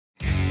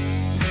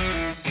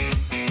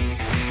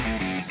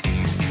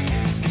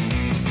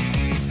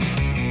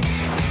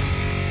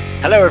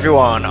Hello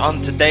everyone, on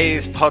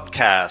today's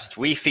podcast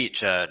we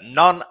feature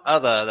none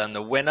other than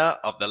the winner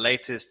of the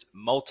latest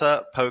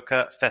Malta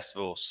Poker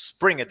Festival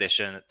Spring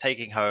Edition,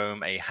 taking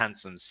home a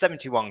handsome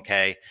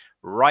 71k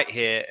right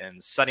here in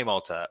sunny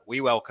Malta.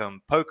 We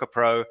welcome poker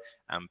pro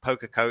and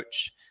poker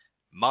coach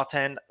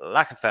Marthijn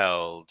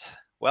Lakerveld.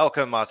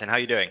 Welcome Martin, how are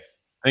you doing?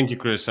 Thank you,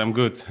 Chris. I'm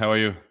good. How are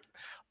you?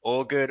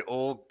 All good,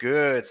 all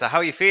good. So how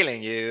are you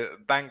feeling? You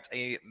banked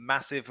a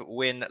massive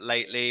win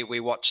lately.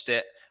 We watched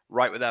it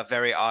right with our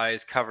very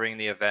eyes, covering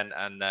the event,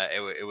 and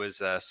it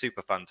was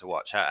super fun to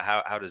watch.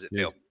 How does it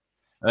feel?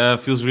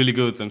 Feels really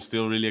good. I'm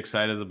still really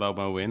excited about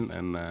my win,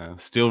 and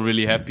still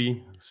really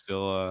happy.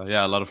 Still,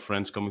 a lot of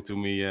friends coming to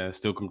me,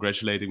 still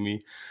congratulating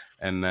me,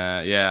 and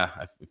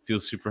I feel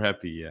super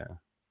happy.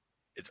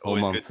 It's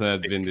always good to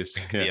win this.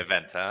 pick the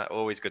event, huh?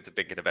 Always good to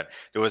pick an event.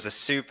 There was a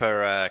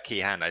super key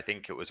hand. I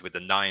think it was with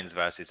the nines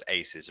versus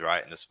aces,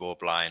 right? In the small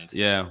blind.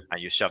 Yeah.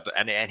 And you shoved it.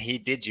 And he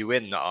did you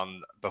in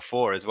on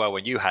before as well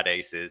when you had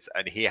aces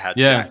and he had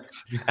Yeah.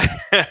 jacks.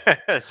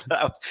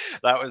 So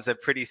that was a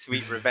pretty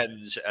sweet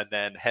revenge. And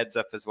then heads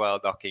up as well,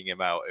 knocking him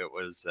out. It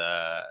was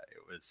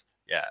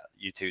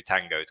you two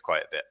tangoed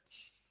quite a bit.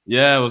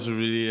 Yeah, it was a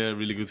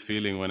really good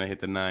feeling when I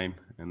hit the 9.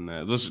 And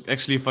it was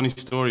actually a funny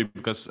story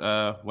because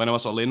when I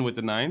was all in with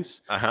the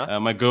 9s,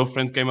 my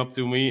girlfriend came up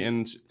to me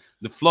and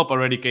the flop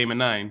already came a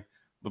 9.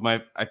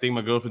 But I think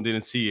my girlfriend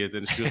didn't see it,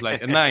 and she was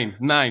like, a 9,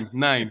 9,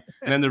 9.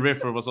 And then the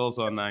river was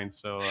also a 9.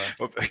 So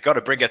well, we got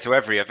to bring her to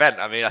every event.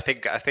 I mean, I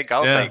think I'll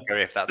take her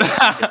if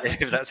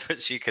that's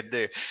what she can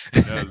do.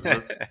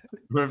 Yeah,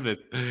 worth it.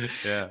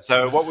 Yeah.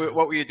 So what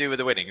will you do with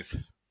the winnings?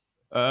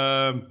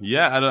 I'm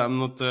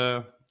not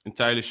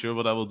entirely sure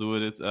what I will do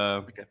with it.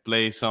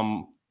 Play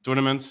some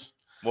tournaments.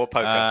 More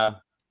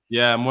poker.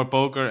 More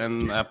poker,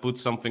 and put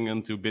something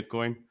into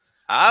Bitcoin.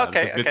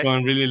 Okay.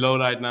 Bitcoin really low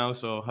right now,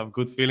 so I have a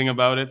good feeling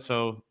about it.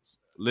 So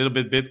a little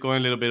bit Bitcoin, a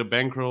little bit of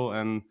bankroll,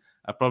 and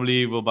I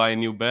probably will buy a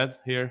new bed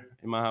here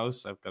in my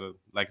house. I've got a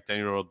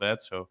 10-year-old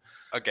bed, so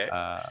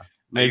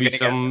maybe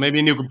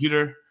a new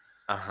computer.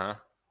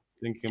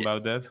 Thinking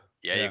about that.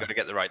 Yeah, you got to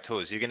get the right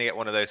tools. You're going to get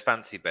one of those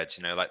fancy beds,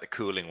 like the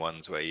cooling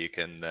ones where you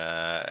can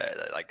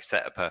like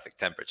set a perfect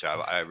temperature.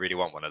 I really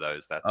want one of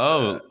those.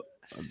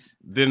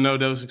 Didn't know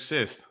those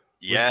exist.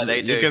 Yeah,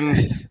 they do.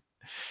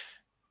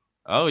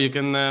 You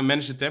can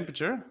manage the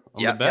temperature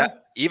on the bed? Yeah.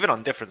 Even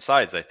on different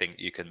sides, I think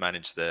you can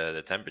manage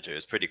the temperature.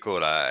 It's pretty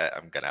cool.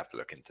 I'm going to have to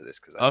look into this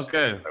because it's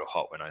so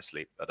hot when I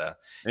sleep. But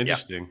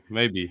interesting. Yeah.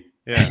 Maybe.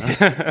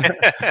 Yeah.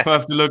 I'll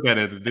have to look at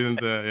it. It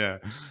didn't, yeah.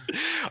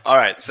 All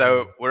right.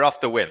 So we're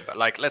off the win. But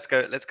let's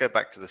go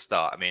back to the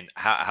start. I mean,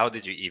 how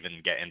did you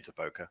even get into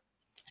poker?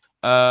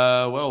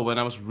 Well, when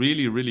I was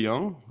really, really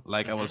young,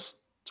 I was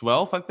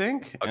 12, I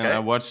think. Okay. And I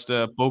watched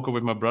poker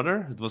with my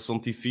brother. It was on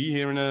TV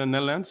here in the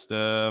Netherlands,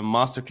 the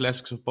Master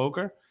Classics of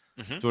Poker.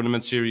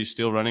 Tournament series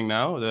still running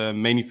now, the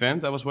main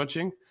event I was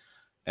watching.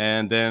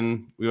 And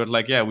then we were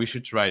like, we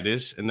should try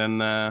this. And then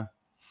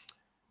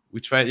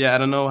we tried, I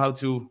don't know how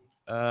to,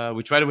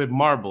 we tried it with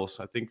marbles.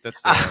 I think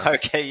that's the,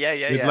 okay, yeah.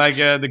 It's like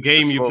the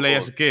game you play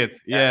as a kid.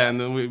 And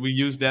then we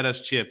used that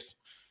as chips.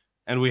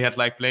 And we had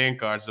playing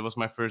cards. That was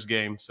my first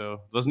game. So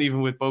it wasn't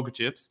even with poker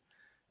chips.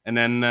 And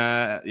then,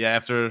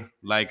 after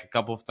a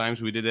couple of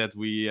times we did that,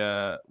 we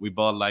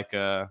bought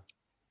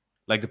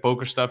the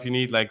poker stuff you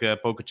need,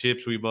 poker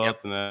chips we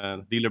bought, and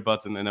a dealer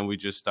button, and then we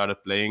just started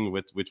playing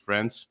with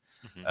friends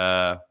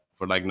for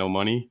no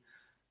money.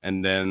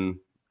 And then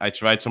I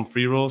tried some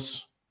free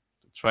rolls,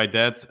 tried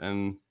that,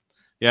 and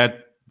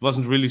it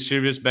wasn't really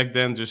serious back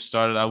then, just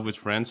started out with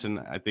friends. And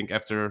I think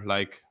after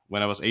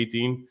when I was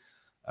 18,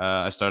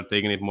 I started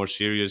taking it more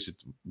serious.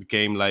 It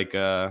became like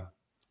a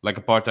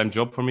part-time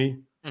job for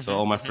me. So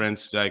all my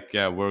friends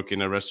work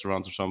in a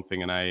restaurant or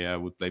something, and I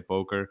would play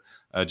poker,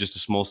 just the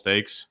small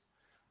stakes.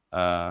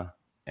 And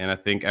I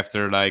think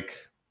after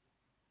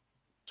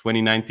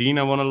 2019,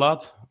 I won a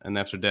lot, and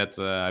after that,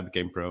 I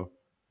became pro.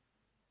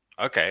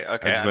 Okay. I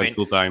just went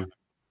full time.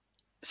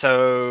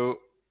 So,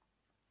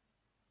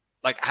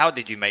 how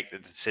did you make the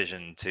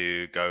decision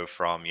to go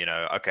from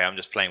I'm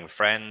just playing with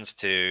friends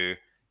to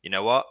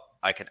what,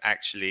 I can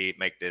actually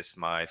make this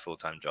my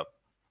full-time job?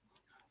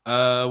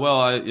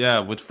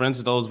 With friends,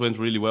 it always went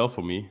really well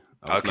for me.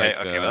 Well,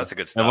 that's a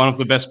good start. One of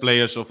the best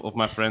players of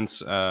my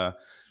friends.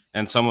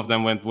 And some of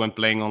them went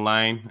playing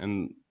online,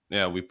 and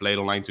we played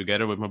online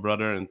together with my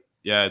brother, and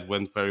it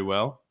went very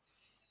well.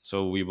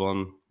 So we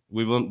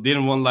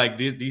didn't won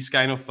these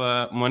kind of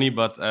money,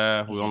 but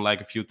we won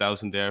a few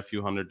thousand there, a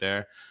few hundred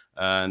there,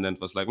 and then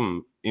it was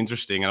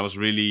interesting. And I was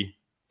really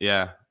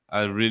a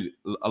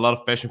lot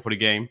of passion for the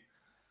game,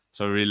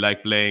 so I really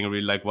like playing, I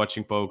really like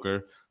watching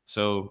poker.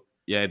 So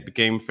it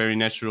became very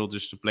natural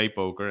just to play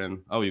poker,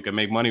 and you can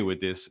make money with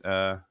this.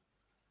 Why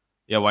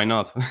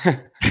not?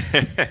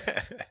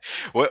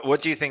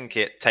 What do you think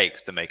it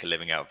takes to make a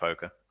living out of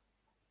poker?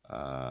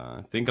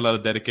 I think a lot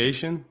of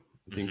dedication.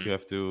 I think you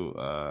have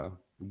to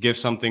give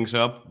some things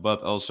up,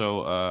 but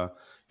also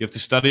you have to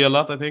study a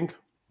lot, I think.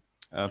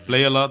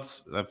 Play a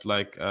lot, have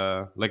like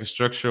a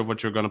structure of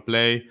what you're going to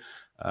play.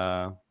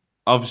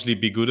 Obviously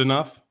be good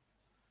enough.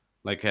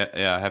 like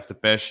have the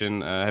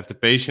passion, have the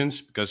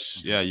patience,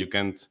 because you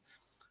can't.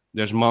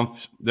 There's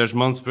months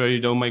where you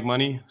don't make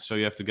money, so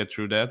you have to get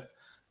through that,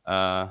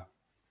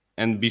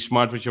 and be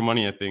smart with your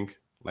money. I think.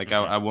 Like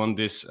I won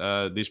this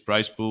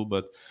prize pool,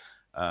 but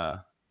I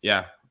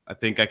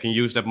think I can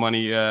use that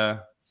money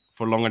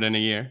for longer than a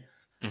year.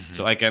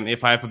 So I can,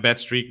 if I have a bad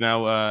streak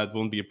now, it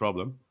won't be a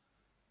problem.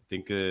 I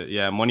think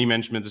money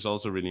management is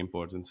also really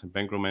important.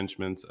 Bankroll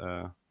management,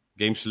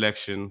 game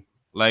selection.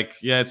 Like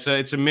it's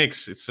a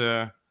mix. It's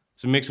a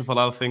mix of a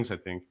lot of things, I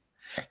think.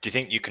 Do you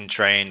think you can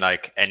train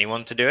like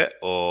anyone to do it,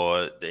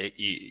 or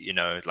you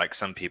know, like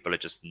some people are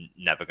just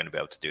never going to be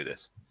able to do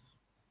this?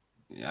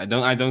 I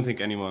don't think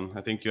anyone.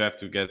 I think you have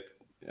to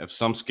have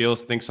some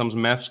skills. I think some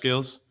math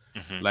skills,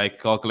 like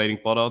calculating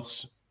pot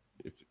odds.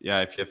 If you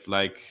have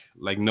like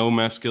no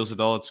math skills at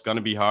all, it's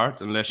gonna be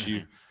hard unless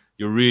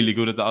you're really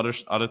good at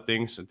the other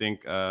things. I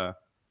think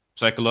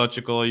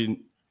psychological.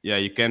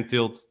 You can't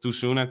tilt too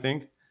soon. I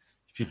think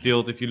if you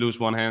tilt, if you lose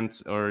one hand,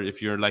 or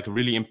if you're like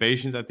really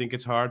impatient, I think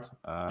it's hard.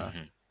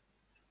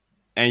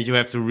 And you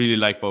have to really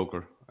like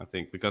poker, I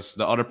think, because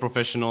the other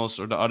professionals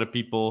or the other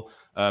people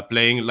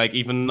playing, like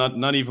even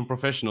not even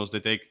professionals,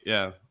 they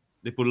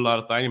put a lot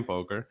of time in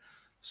poker.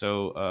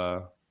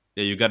 So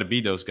you got to be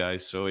those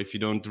guys. So if you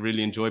don't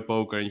really enjoy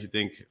poker and you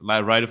think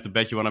like right off the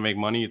bat you want to make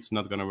money, it's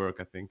not going to work,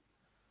 I think.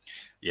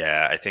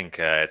 Yeah, I think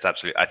it's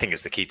absolutely. I think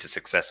it's the key to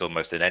success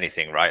almost in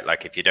anything, right?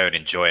 Like if you don't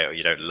enjoy it or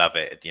you don't love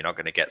it, you're not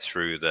going to get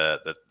through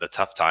the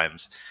tough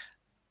times.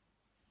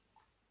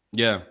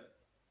 Yeah.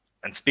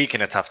 And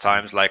speaking of tough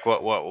times, like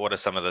what are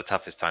some of the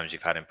toughest times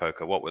you've had in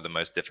poker? What were the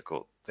most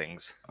difficult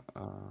things?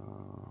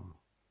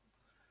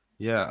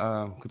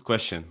 Good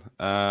question.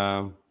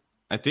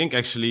 I think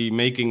actually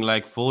making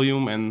like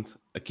volume and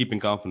keeping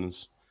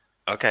confidence.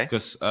 Okay.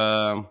 Because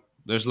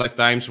there's like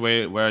times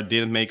where I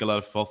didn't make a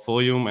lot of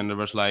volume and there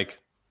was like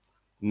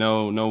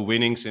no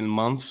winnings in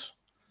months,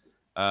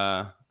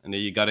 and then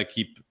you gotta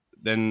keep.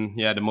 Then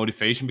the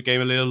motivation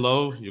became a little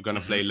low. You're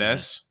gonna play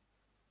less,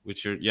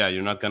 which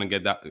you're not gonna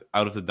get that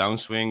out of the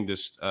downswing.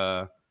 Just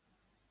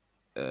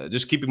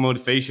keeping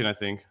motivation, I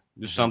think.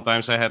 Just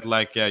sometimes I had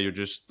like you're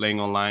just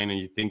playing online and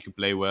you think you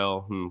play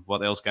well.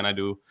 What else can I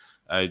do?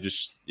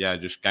 Just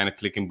kind of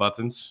clicking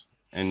buttons,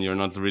 and you're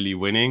not really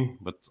winning,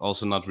 but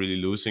also not really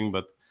losing.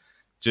 But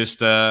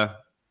just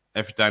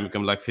every time you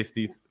come like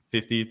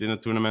 50th in a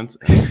tournament.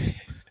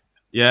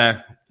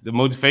 The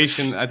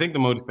motivation. I think the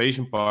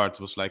motivation part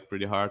was like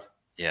pretty hard.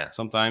 Yeah.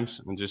 Sometimes,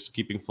 and just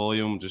keeping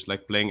volume, just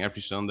like playing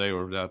every Sunday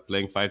or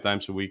playing 5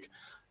 times a week.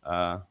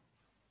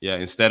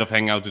 Instead of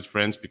hanging out with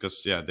friends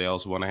because they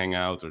also want to hang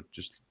out, or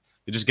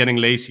you're just getting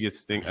lazy.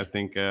 I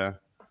think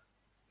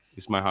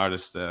is my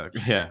hardest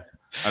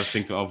hardest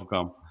thing to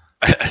overcome.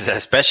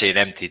 Especially in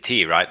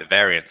MTT, right? The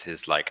variance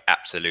is like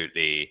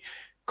absolutely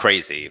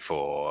crazy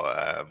for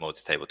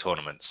multi-table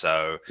tournaments.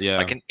 So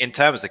like in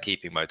terms of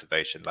keeping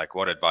motivation, like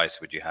what advice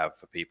would you have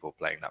for people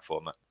playing that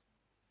format?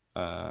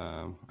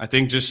 I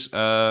think just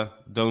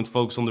don't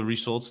focus on the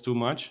results too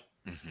much.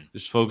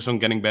 Just focus on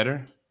getting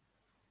better.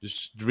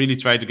 Just really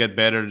try to get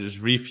better. Just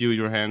review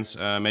your hands.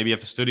 Maybe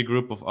have a study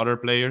group of other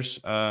players.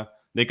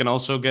 You can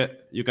also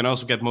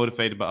get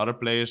motivated by other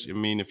players. I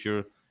mean, if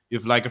you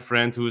have like a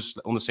friend who's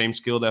on the same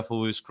skill level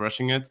who is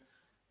crushing it,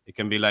 it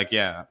can be like,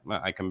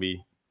 I can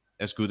be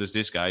as good as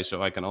this guy,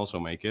 so I can also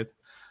make it.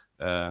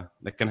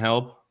 That can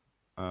help.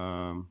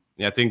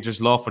 I think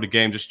just love for the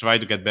game. Just try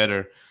to get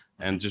better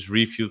and just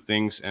review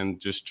things and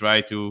just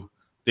try to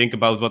think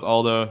about what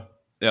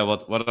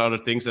are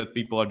the things that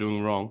people are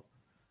doing wrong.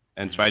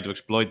 And try to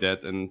exploit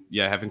that, and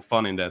having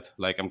fun in that.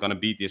 Like, I'm gonna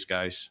beat these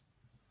guys,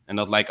 and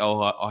not like,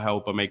 oh, I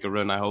hope I make a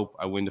run. I hope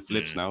I win the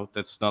flips now.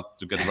 That's not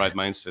to get the right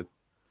mindset.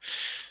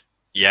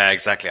 Yeah,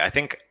 exactly. I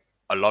think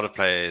a lot of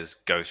players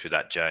go through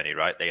that journey,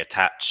 right? They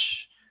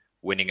attach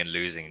winning and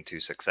losing to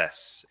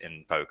success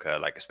in poker,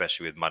 like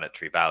especially with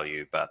monetary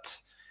value, but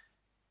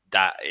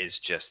that is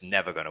just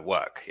never going to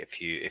work if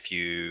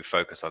you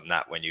focus on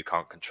that when you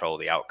can't control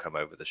the outcome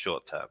over the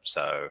short term.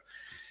 So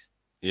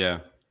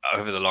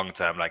over the long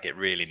term, like it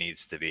really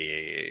needs to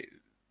be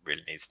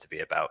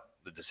about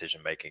the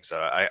decision making. So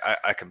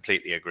I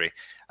completely agree.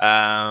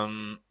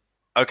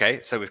 Okay,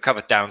 so we've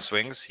covered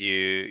downswings.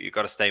 You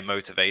got to stay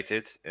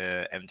motivated,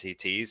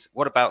 MTTs.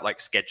 What about like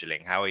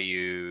scheduling? How are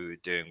you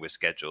doing with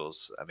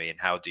schedules? I mean,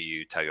 how do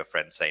you tell your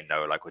friends say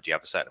no? Like, would you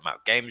have a certain amount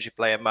of games you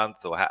play a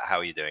month, or how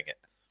are you doing it?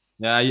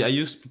 Yeah, I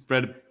used to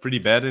be pretty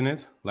bad in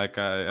it. Like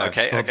I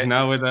started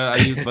now with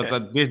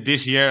but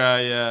this year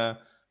I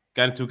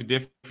kind of took it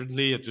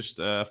differently. Just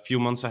a few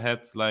months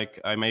ahead, like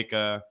I make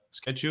a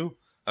schedule.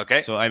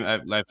 Okay. So I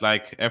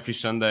like every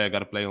Sunday I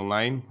gotta play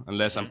online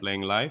unless I'm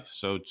playing live.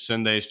 So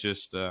Sunday is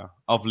just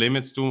off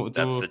limits to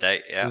that's the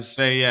date. Yeah. To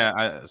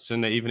say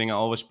Sunday evening I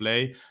always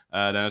play.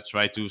 Then I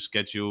try to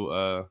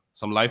schedule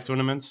some live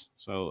tournaments.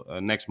 So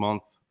next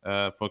month,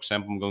 for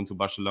example, I'm going to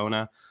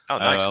Barcelona. Oh,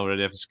 nice. I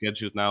already have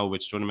scheduled now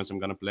which tournaments I'm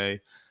gonna play.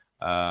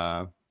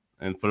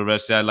 And for the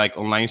rest, like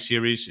online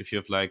series. If you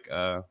have like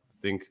I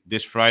think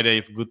this Friday,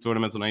 if a good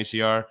tournament on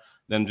ACR,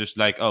 then just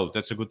like, oh,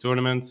 that's a good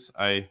tournament.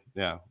 I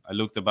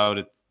looked about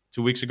it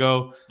 2 weeks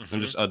ago.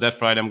 I'm just that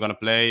Friday I'm gonna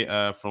play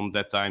from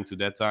that time to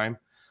that time.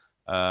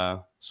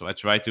 So I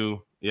try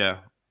to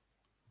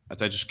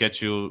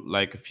schedule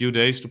like a few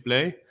days to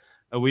play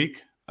a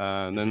week,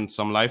 and then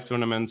some live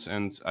tournaments,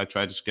 and I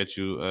try to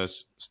schedule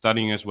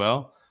studying as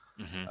well.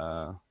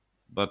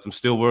 But I'm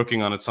still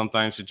working on it.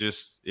 Sometimes it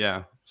just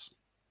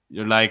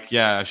you're like,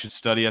 I should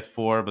study at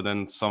 4, but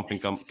then something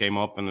came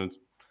up and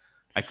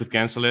I could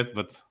cancel it.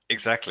 But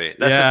exactly,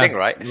 that's the thing,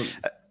 right?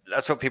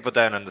 That's what people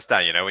don't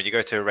understand. You know, when you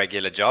go to a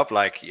regular job,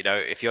 like, you know,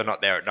 if you're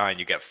not there at 9,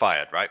 you get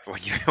fired, right? But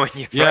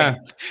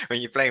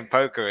when you're playing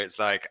poker, it's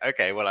like,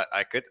 okay, well,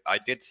 I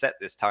did set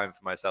this time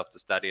for myself to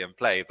study and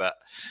play, but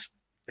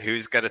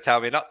who's going to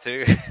tell me not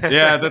to?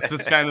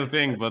 That's kind of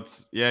thing.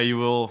 But you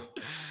will.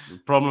 The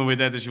problem with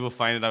that is you will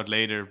find it out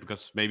later,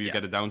 because maybe you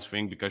get a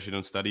downswing because you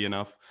don't study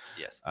enough.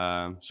 Yes.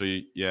 So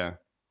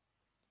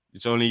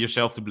it's only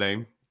yourself to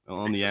blame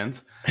on the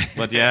end.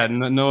 But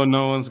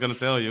no one's gonna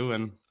tell you,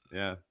 and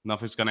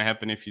nothing's gonna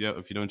happen if you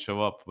don't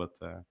show up. But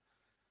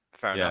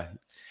fair enough.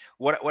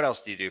 What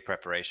else do you do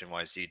preparation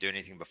wise? Do you do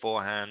anything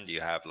beforehand? Do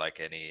you have like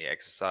any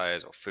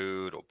exercise or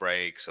food or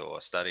breaks or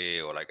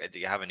study, or like, do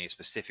you have any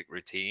specific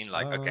routine?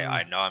 Like, okay,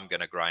 I know I'm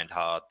gonna grind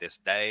hard this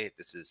day.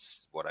 This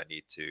is what I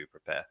need to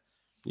prepare.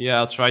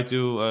 I'll try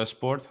to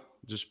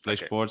just play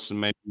sports,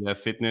 and maybe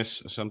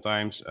fitness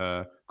sometimes.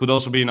 Could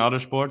also be in other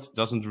sports.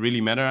 Doesn't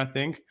really matter, I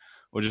think,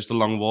 or just a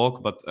long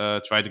walk. But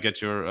try to get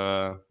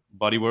your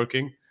body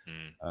working.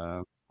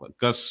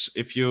 Because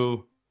if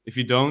you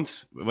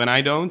don't, when I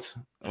don't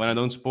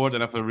sport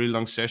and have a really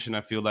long session,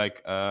 I feel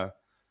like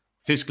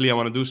physically I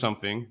want to do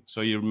something.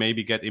 So you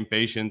maybe get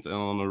impatient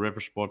on a river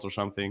sport or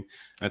something.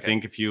 I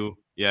think if you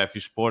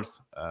sport,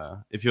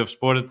 if you have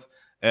sported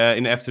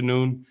in the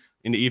afternoon,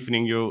 in the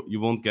evening you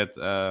won't get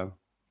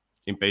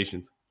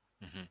impatient.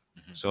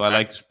 So I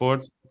like to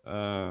sport,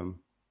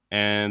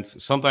 and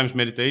sometimes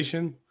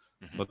meditation,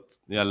 but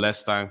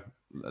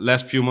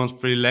last few months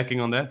pretty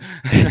lacking on that.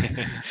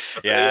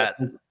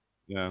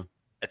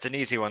 It's an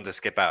easy one to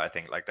skip out, I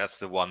think. Like, that's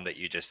the one that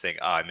you just think,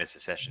 I miss a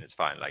session, it's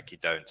fine. Like, you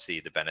don't see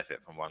the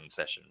benefit from one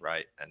session,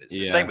 right? And it's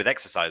the same with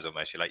exercise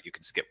almost. You're like, you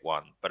can skip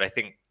one, but I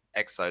think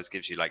exercise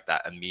gives you like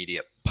that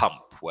immediate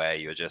pump where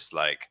you're just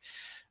like,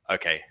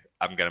 okay,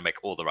 I'm going to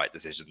make all the right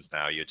decisions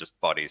now. Your just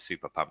body's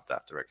super pumped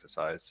after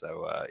exercise.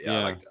 So I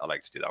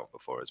like to do that one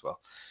before as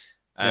well.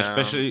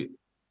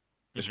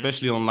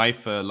 Especially on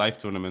live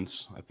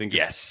tournaments. I think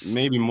it's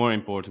maybe more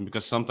important,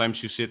 because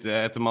sometimes you sit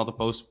at the Malta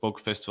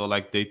Poker Festival,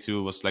 like day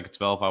 2 was like a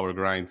 12-hour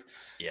grind.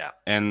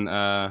 And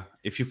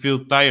if you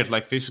feel tired,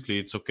 like physically,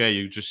 it's okay.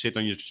 You just sit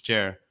on your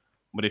chair.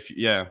 But if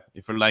you're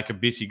like a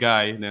busy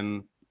guy,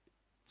 then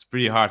it's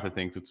pretty hard, I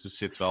think, to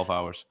sit 12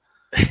 hours.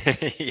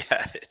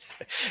 It's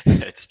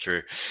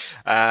true.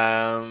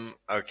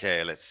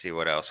 Okay, let's see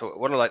what else.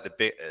 What are like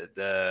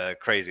the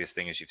craziest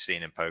things you've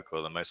seen in poker,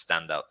 or the most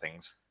standout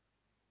things?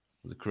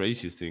 The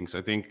craziest things,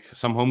 I think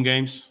some home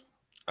games.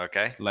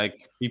 Okay.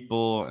 Like,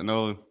 people, I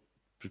know,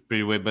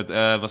 pretty weird, but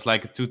it was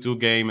like a 2-2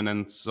 game, and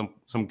then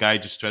some guy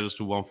just straddles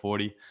to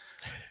 140.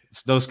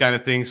 It's those kind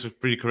of things are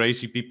pretty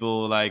crazy.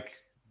 People like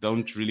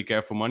don't really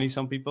care for money.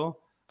 Some people.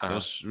 It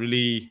was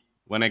really,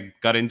 when I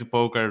got into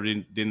poker,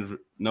 I didn't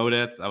know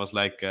that. I was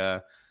like,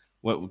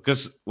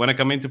 because when I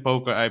come into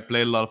poker, I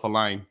played a lot of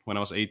online when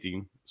I was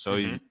 18. So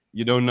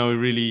you don't know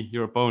really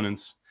your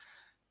opponents.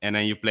 And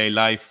then you play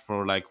live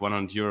for like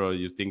 €100.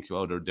 You think,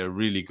 oh, they're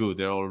really good.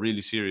 They're all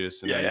really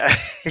serious. And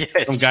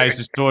some guys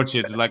just torch it.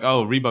 It's like,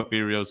 oh, Reebok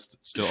period's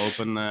still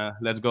open.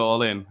 Let's go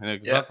all in. And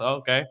like, what? Oh,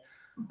 okay.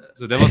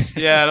 So that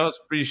was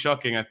pretty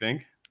shocking, I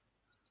think.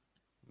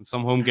 And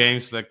some home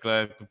games, like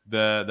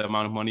the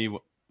amount of money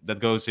that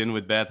goes in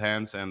with bad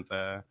hands, and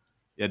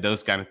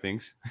those kind of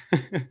things.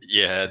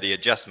 The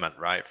adjustment,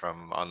 right,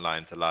 from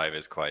online to live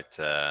is quite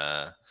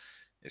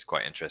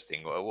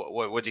interesting.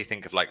 What do you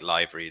think of like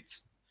live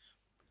reads?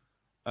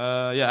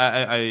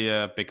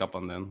 I pick up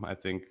on them. I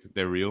think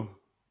they're real.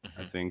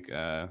 I think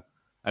I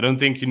don't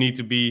think you need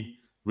to be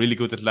really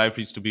good at live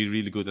reads to be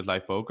really good at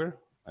live poker.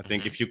 I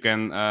think if you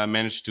can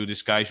manage to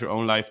disguise your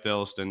own live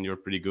tells, then you're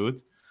pretty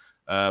good.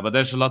 But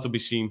there's a lot to be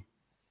seen.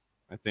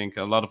 I think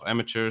a lot of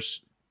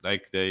amateurs,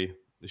 like they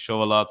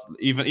show a lot.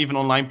 Even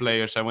online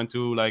players. I went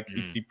to like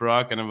EPT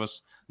Prague, and I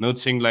was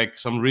noticing like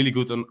some really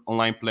good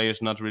online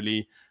players not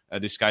really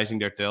disguising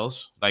their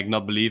tells, like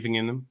not believing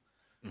in them.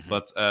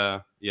 But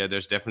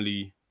there's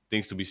definitely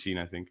things to be seen,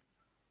 I think.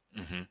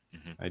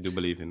 I do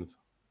believe in it.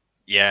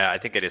 Yeah, I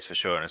think it is for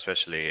sure, and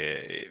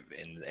especially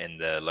in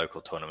the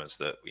local tournaments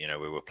that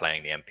we were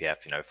playing the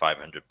MPF,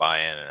 500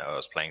 buy-in, and I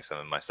was playing some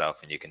of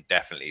myself, and you can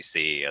definitely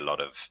see a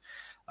lot of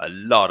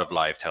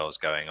live tells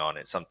going on.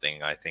 It's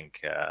something I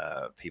think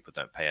people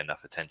don't pay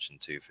enough attention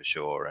to, for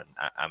sure, and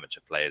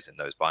amateur players in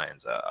those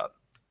buy-ins are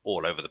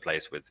all over the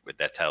place with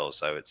their tells.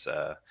 So it's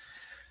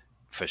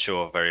for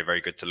sure very, very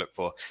good to look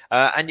for.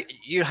 And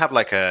you have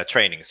like a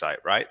training site,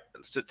 right?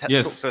 So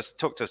yes.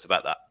 Talk to us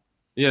about that.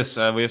 Yes,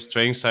 we have a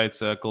training site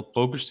called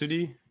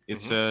PokerStudie.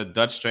 It's a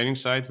Dutch training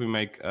site. We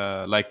make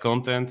like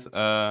content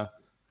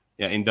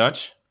in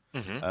Dutch.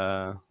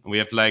 Mm-hmm. We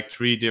have like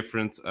 3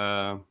 different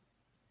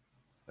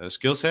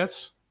skill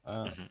sets.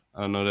 Mm-hmm.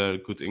 I don't know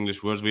the good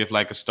English words. We have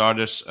like a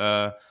starters,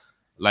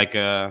 like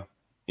a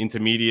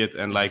intermediate,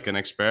 and like an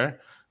expert.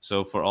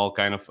 So for all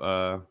kind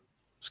of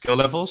skill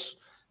levels,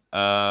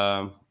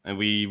 and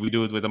we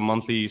do it with a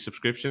monthly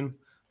subscription.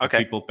 Like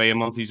Okay. people pay a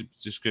monthly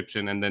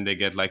subscription, and then they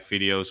get like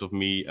videos of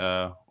me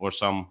or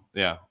some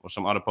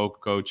other poker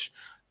coach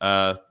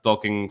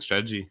talking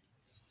strategy.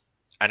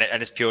 And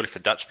it's purely for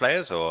Dutch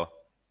players, or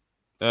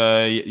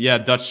Yeah,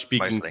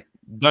 mostly?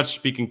 Dutch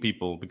speaking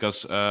people,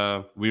 because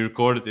we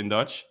record it in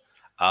Dutch.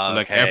 So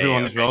like Okay.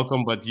 everyone is Okay.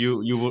 welcome, but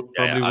you Yeah.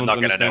 probably I'm won't not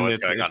gonna know understand what's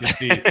it going if on. you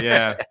see it.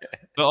 Yeah,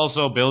 but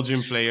also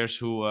Belgian players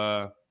who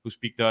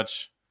speak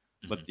Dutch.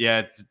 But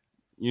yeah,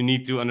 you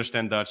need to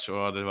understand Dutch,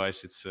 or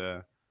otherwise it's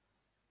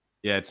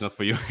it's not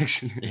for you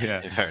actually.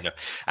 Yeah, Fair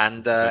enough.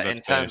 And it's for in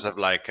Dutch terms players. of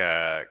like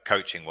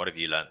coaching, what have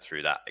you learned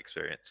through that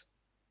experience?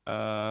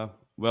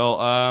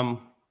 Well,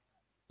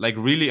 like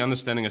really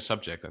understanding a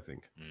subject, I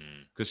think.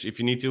 Mm. Because if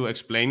you need to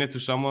explain it to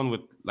someone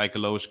with like a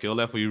lower skill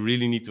level, you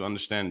really need to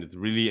understand it.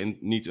 Really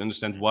need to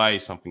understand why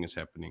something is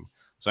happening.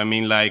 So I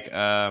mean, like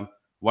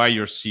why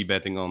you're c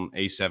betting on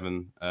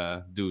a7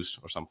 deuce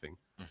or something.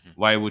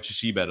 Why would you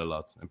c bet a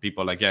lot? And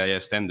people are like, yeah,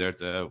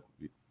 standard.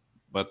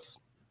 But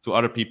to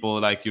other people,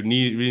 like you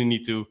really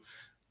need to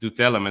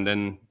tell them, and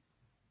then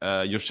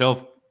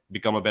yourself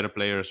become a better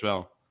player as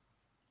well.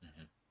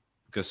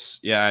 Because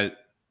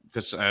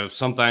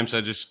sometimes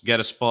I just get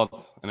a spot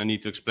and I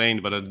need to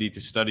explain, but I need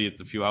to study it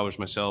a few hours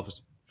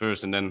myself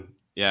first, and then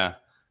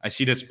I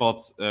see that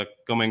spot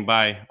coming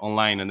by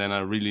online, and then I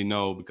really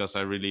know, because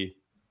I really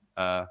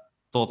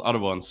taught other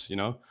ones,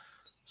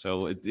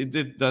 So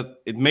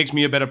it makes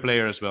me a better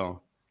player as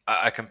well.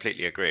 I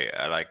completely agree.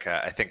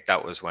 I think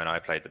that was when I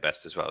played the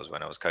best as well, as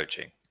when I was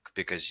coaching,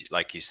 because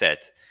like you said,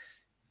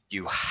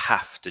 you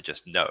have to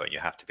just know, and you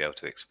have to be able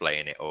to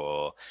explain it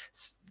or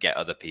get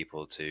other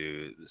people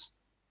to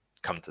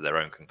come to their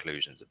own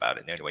conclusions about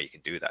it. And the only way you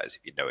can do that is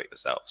if you know it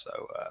yourself. So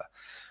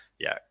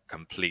yeah,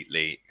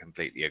 completely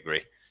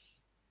agree.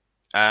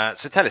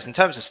 So tell us, in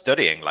terms of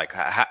studying, like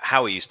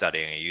how are you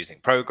studying? Are you using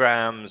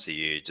programs? Are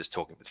you just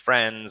talking with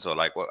friends, or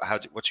like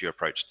what's your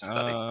approach to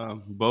study?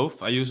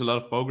 Both. I use a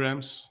lot of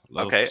programs, a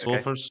lot of Okay.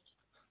 solvers,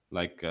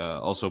 like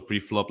also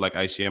pre-flop like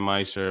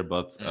ICMizer,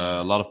 but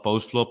a lot of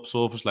post-flop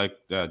solvers like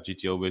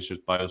GTO Wizard,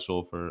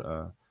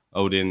 BioSolver,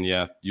 Odin.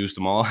 Yeah, use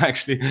them all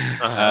actually.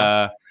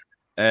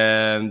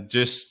 And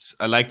just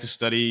I like to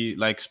study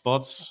like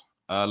spots,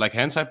 like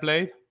hands I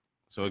played,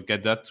 so I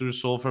get that to the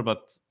solver.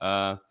 But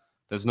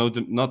that's not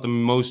the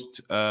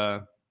most,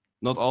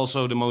 not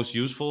also the most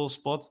useful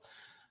spot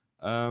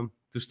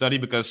to study,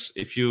 because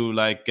if you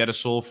like get a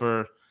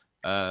solver,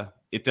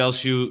 it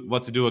tells you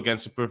what to do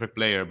against a perfect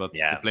player, but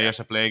the players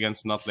I play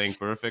against not playing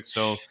perfect.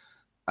 So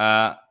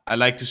I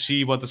like to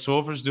see what the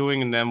solver is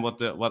doing, and then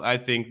what I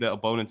think the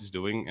opponent is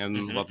doing,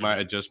 and what my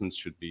adjustments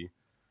should be.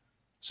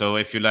 So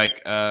if you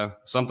like,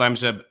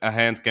 sometimes a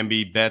hand can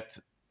be bad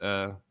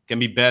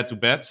to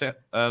bet,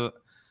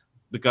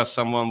 because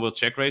someone will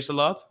check raise a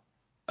lot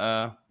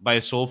by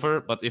a solver,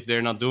 but if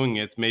they're not doing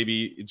it,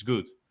 maybe it's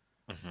good.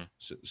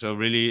 So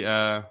really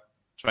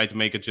try to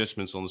make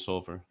adjustments on the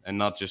solver and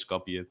not just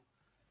copy it.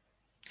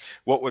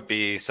 What would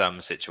be some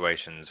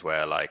situations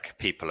where like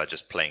people are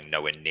just playing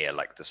nowhere near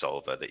like the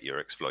solver that you're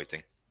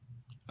exploiting?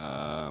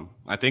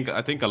 I think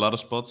a lot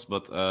of spots,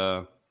 but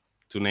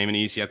to name an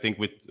easy, I think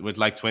with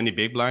like 20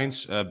 big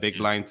blinds, big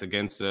blind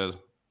against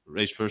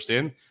raise first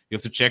in, you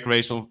have to check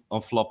raise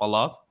on flop a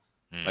lot,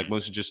 like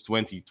mostly just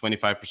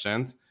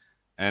 20-25%,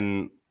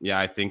 and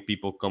I think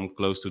people come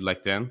close to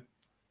like 10.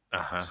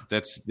 So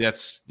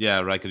that's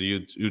like a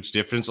huge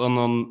difference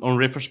on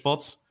river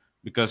spots,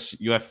 because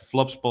you have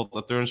flop spot,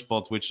 a turn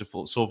spot, which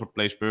the solver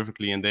plays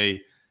perfectly, and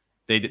they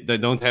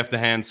don't have the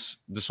hands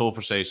the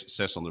solver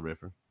says on the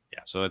river. Yeah.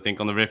 So I think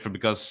on the river,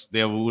 because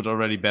they would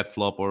already bet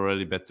flop or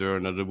already bet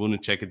turn, or they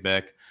wouldn't check it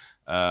back.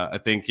 I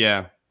think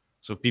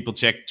so if people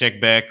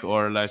check back,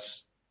 or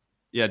less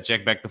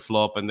check back the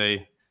flop, and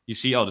you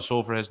see, the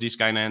solver has these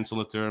kind of hands on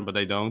the turn, but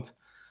they don't.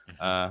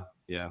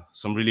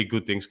 Some really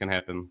good things can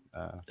happen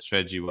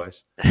strategy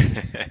wise.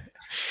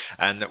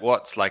 And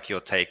what's like your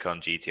take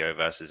on GTO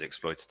versus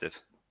exploitative?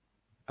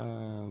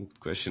 Good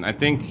question. I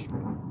think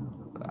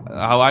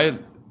how I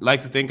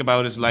like to think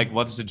about is like,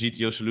 what's the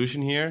GTO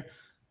solution here,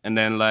 and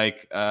then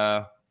like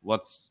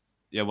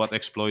what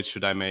exploits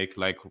should I make?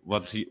 Like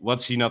what's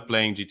he not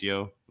playing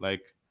GTO?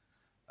 Like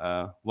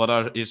what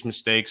are his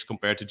mistakes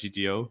compared to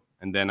GTO?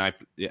 And then I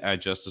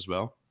adjust as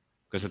well,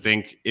 because I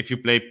think if you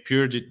play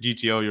pure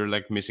GTO, you're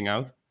like missing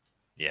out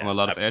on a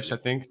lot of edge, I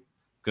think.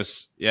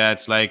 Because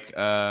it's like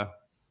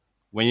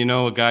when you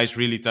know a guy's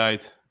really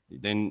tight,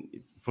 then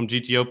from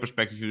GTO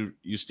perspective,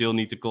 you still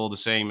need to call the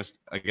same as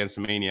against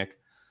a maniac.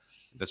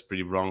 That's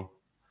pretty wrong.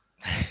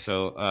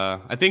 So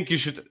I think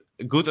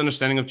a good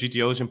understanding of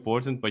GTO is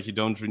important, but you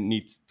don't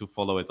need to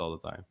follow it all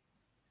the time.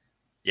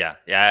 Yeah,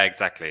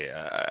 exactly.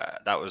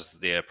 That was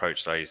the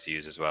approach that I used to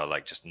use as well.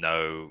 Like, just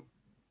know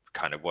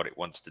kind of what it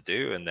wants to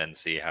do, and then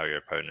see how your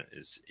opponent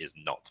is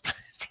not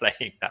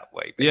playing that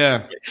way.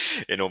 Yeah,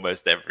 in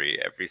almost every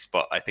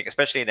spot, I think,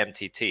 especially in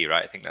MTT,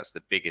 right? I think that's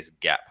the biggest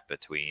gap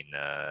between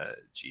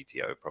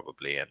GTO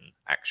probably and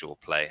actual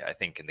play. I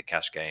think in the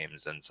cash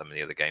games and some of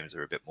the other games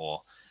are a bit more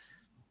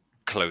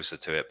closer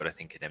to it, but I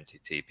think in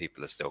MTT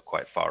people are still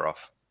quite far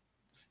off.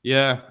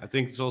 Yeah, I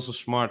think it's also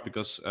smart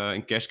because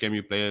in cash game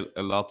you play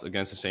a lot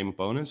against the same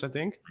opponents, I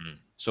think.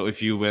 So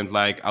if you went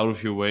like out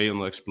of your way on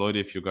the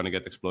exploitive, you're gonna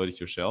get exploited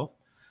yourself.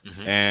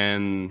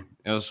 And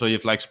also you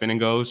have like spin and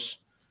goes.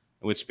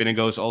 With spin and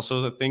goes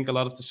also, I think, a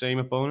lot of the same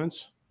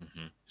opponents.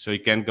 So you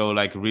can't go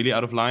like really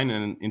out of line.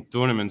 And in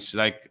tournaments,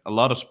 like a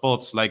lot of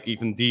spots, like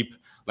even deep,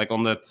 like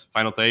on that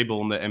final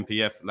table on the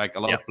MPF, like a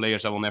lot of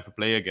players I will never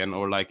play again,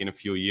 or like in a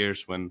few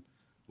years when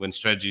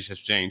strategies have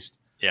changed.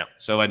 Yeah.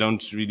 So I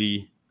don't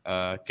really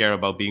care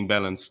about being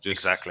balanced.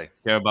 Just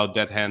care about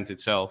that hand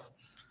itself.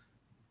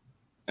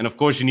 And of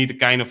course, you need a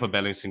kind of a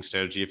balancing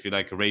strategy. If you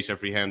like raise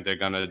every hand, they're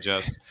gonna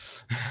adjust.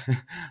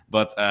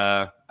 But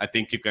I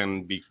think you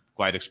can be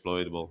quite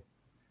exploitable.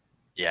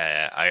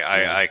 Yeah,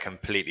 I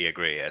completely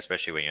agree.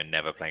 Especially when you're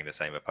never playing the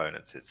same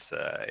opponents,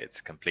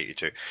 it's completely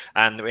true.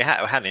 And we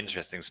had an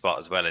interesting spot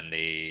as well in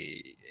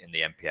the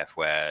MPF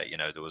where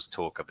there was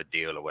talk of a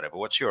deal or whatever.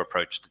 What's your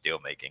approach to deal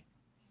making?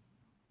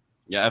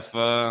 Yeah,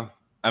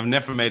 I've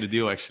never made a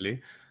deal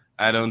actually.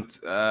 I don't.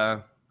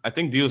 I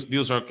think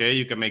deals are okay.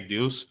 You can make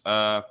deals,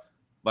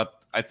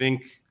 but I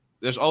think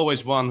there's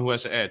always one who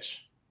has an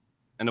edge,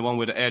 and the one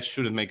with the edge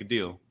shouldn't make a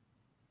deal.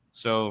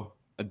 So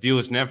a deal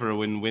is never a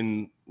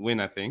win-win.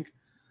 I think,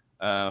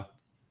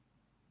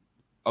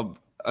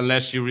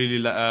 unless you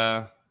really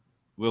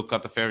will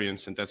cut the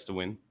variance, and that's the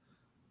win.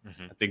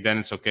 I think then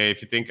it's okay.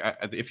 If you think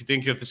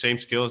you have the same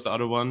skill as the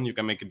other one, you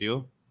can make a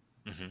deal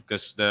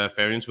because the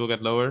variance will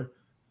get lower.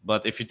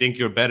 But if you think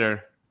you're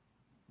better,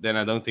 then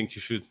I don't think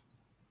you should,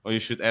 or you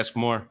should ask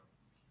more.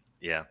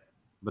 Yeah.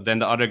 But then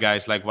the other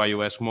guy's like, why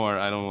you ask more?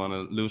 I don't want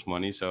to lose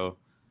money. So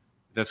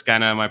that's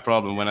kind of my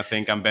problem. When I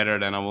think I'm better,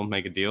 then I won't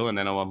make a deal, and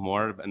then I want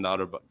more, and the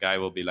other guy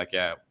will be like,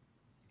 yeah,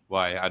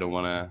 why? I don't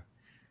want to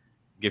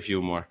give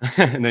you more.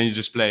 And then you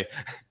just play.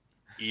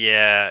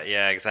 Yeah,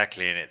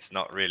 exactly. And it's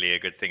not really a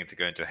good thing to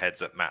go into a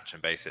heads-up match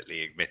and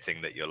basically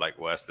admitting that you're like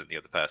worse than the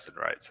other person,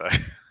 right? So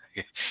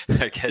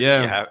I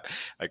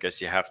guess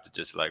you have to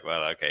just like,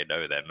 well, okay,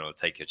 no, then, or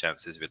take your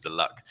chances with the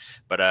luck.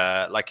 But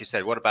like you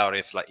said, what about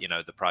if like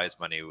the prize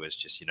money was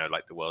just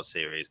like the World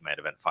Series main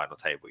event final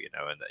table,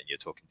 and then you're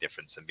talking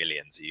difference of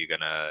millions? Are you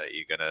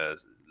gonna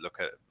look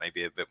at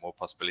maybe a bit more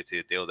possibility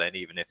of deal then,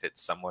 even if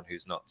it's someone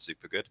who's not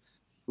super good?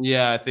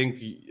 Yeah, I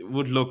think it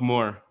would look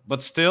more,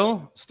 but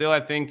still, I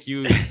think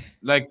you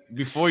like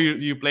before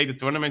you played the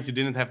tournament, you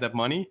didn't have that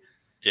money.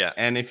 Yeah.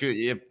 And if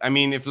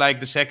if like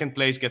the second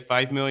place get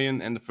 5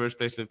 million and the first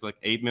place get like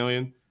 8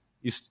 million,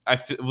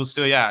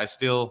 I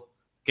still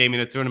came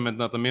in a tournament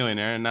not a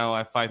millionaire, and now I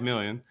have 5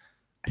 million.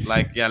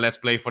 Like, yeah, let's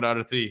play for the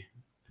other 3.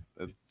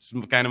 It's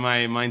kind of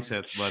my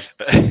mindset, but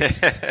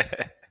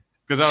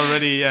because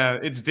already,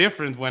 it's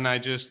different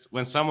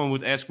when someone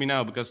would ask me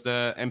now, because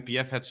the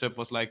MPF heads up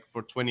was like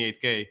for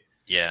 28K.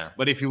 Yeah.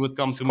 But if you would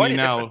come to me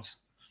now,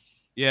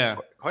 yeah,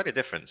 quite a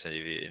difference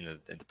in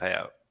the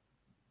payout.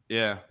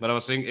 Yeah, but I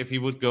was thinking if he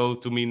would go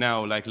to me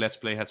now, like, let's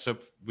play heads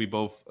up, we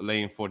both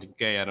lay in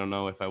 14K, I don't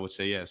know if I would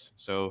say yes.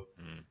 So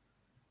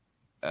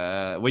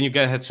when you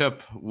get heads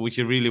up, would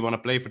you really want to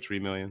play for 3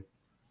 million?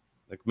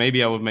 Like,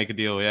 maybe I would make a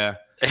deal, yeah.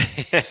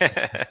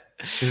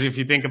 Because if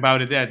you think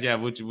about it,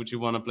 would you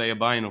want to play a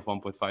buy-in of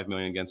 1.5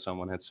 million against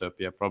someone heads up?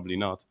 Yeah, probably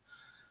not.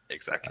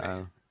 Exactly.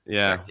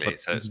 Yeah, exactly. But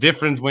so it's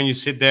different when you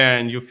sit there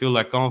and you feel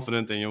like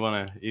confident and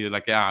you're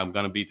like, yeah, I'm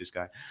gonna beat this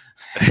guy.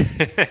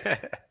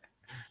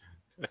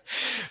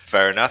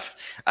 Fair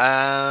enough.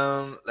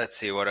 Let's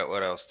see what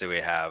else do we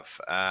have.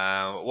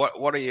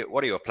 What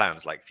are your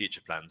plans, like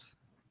future plans?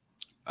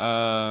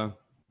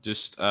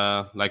 Just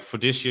like for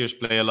this year's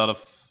play a lot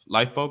of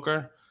live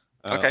poker,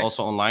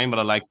 also online, but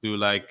I like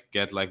to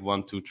get like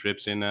 1-2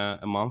 trips in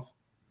a month.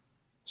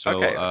 So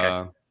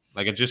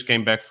like I just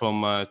came back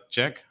from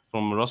Czech,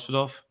 from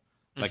Rostov,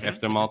 like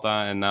after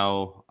Malta, and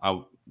now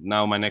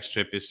my next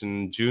trip is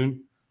in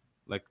June,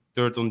 like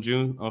 3rd of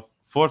June or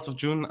 4th of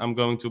June. I'm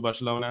going to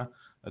Barcelona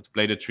to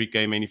play the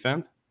 3K main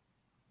event,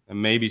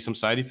 and maybe some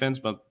side events,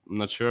 but I'm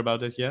not sure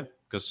about that yet,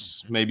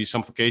 because maybe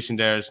some vacation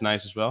there is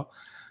nice as well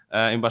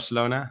in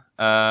Barcelona.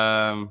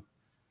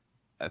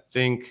 I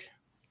think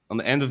on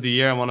the end of the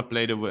year I want to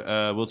play the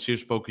World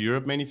Series Poker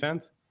Europe main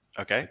event.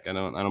 Okay. Like, I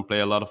don't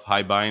play a lot of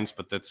high binds,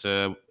 but that's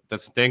a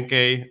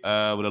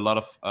 10K with a lot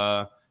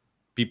of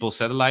people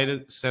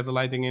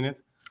satelliting in it.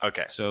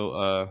 Okay.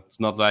 So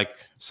it's not like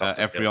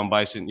everyone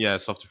buys in. Yeah,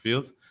 softer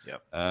field. Yeah.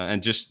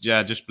 And just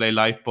play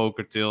live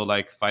poker till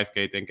like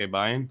 5K, 10K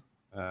buy-in.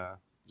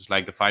 Just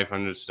like the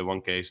 500s, the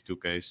 1Ks,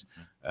 2Ks,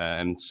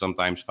 and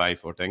sometimes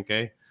 5 or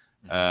 10K.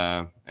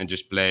 And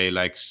just play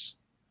like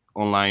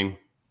online,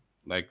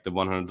 like the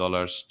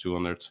 $100,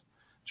 200,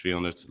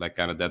 300, like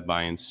kind of dead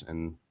buy-ins.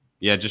 And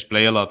yeah, just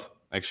play a lot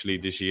actually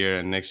this year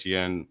and next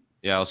year. And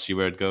yeah, I'll see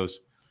where it goes.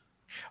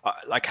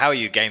 Like, how are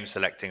you game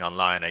selecting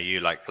online? Are you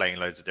like playing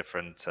loads of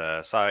different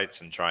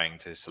sites and trying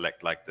to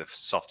select like the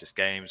softest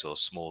games or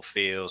small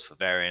fields for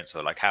variants,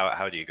 or like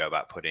how do you go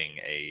about putting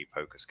a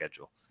poker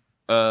schedule?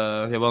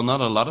 Yeah, well,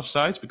 not a lot of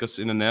sites, because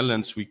in the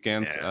Netherlands we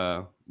can't.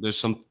 There's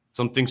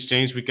some things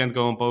changed. We can't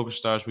go on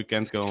PokerStars. We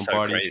can't go on So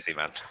Party. crazy,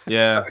 man.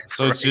 Yeah,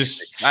 so it's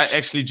just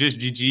just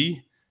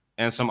GG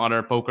and some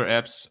other poker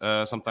apps.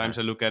 Sometimes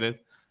I look at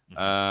it.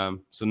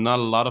 So not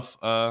a lot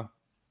of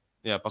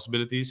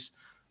possibilities.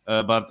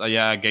 But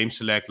yeah, game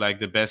select like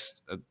the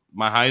best.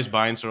 My highest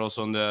binds are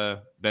also on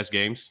the best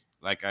games.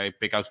 Like I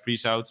pick out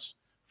freeze outs.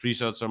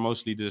 Freeze outs are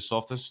mostly the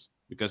softest,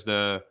 because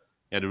the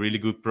really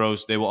good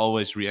pros, they will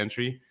always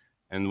re-entry,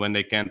 and when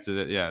they can't,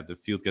 the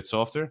field gets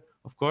softer,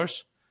 of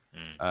course.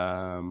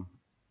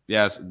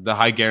 Yes, the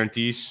high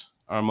guarantees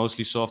are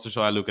mostly softer,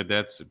 so I look at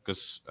that,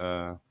 because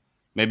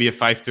maybe a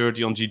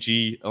 530 on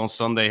GG on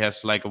Sunday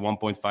has like a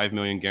 1.5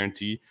 million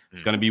guarantee.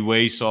 It's going to be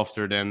way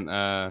softer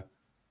than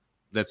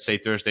let's say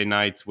Thursday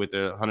night with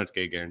a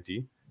 100k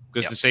guarantee,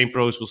 because the same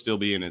pros will still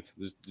be in it.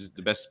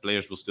 The best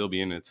players will still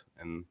be in it,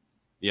 and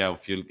yeah,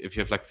 if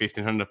you have like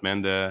 1500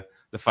 men, the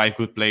 5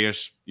 good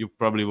players, you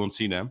probably won't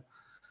see them.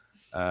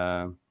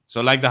 So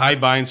like the high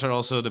binds are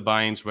also the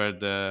binds where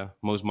the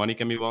most money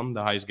can be won,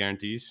 the highest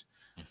guarantees,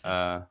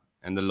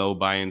 and the low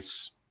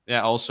binds.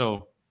 Yeah,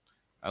 also,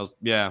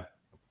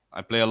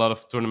 I play a lot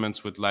of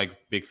tournaments with like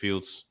big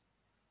fields.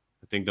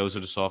 I think those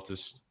are the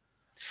softest.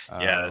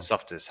 The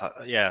softest.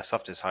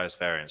 Softest, highest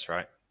variance,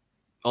 right?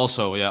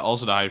 Also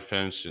the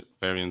highest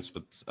variance.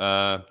 But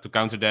to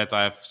counter that,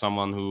 I have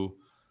someone who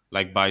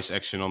like buys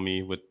action on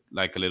me with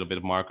like a little bit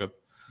of markup.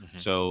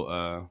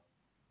 So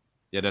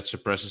that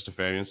suppresses the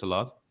variance a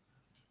lot.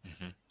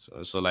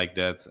 So like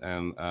that,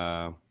 and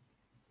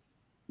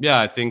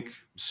I think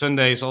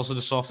Sunday is also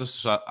the softest.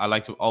 So I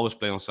like to always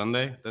play on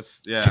Sunday.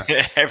 That's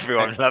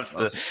Everyone loves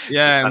the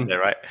Sunday,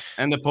 right?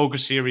 And the poker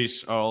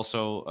series are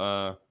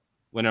also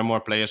when there are more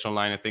players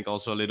online, I think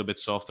also a little bit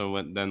softer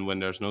than when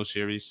there's no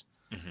series.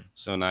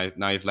 So now you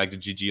have like the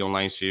GG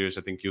online series.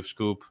 I think you have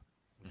Scoop.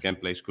 You can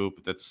play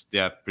Scoop. That's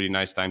pretty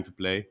nice time to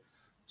play.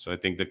 So I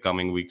think the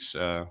coming weeks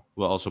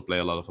we'll also play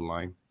a lot of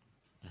online.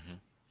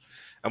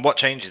 And what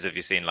changes have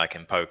you seen like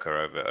in poker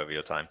over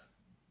your time?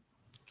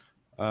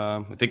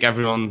 I think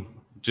everyone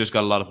just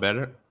got a lot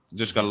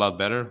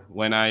better.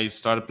 When I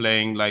started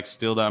playing, like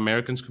still the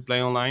Americans could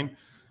play online.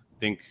 I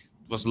think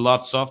it was a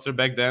lot softer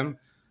back then.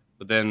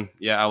 But then,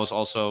 I was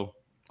also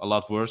a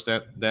lot worse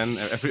then.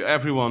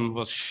 Everyone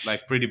was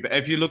like pretty bad.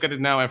 If you look at it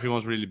now,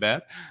 everyone's really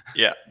bad.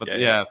 Yeah. But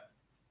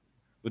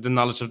with the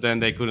knowledge of then,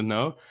 they couldn't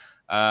know.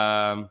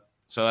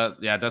 So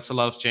that's a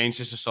lot of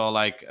changes. I saw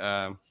like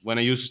when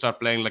I used to start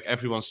playing, like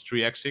everyone's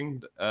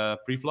 3xing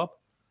pre-flop.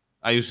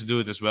 I used to do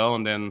it as well,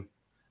 and then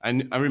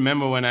I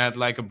remember when I had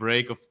like a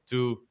break of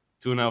two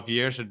and a half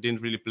years, I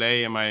didn't really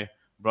play, and my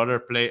brother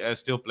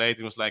still played.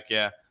 He was like,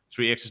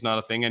 3x is not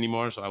a thing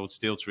anymore, so I would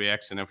still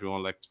 3x, and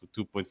everyone like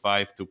 2.5,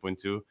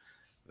 2.2.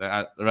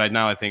 Right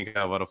now, I think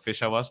what a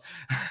fish I was,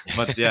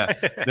 but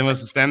that was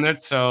the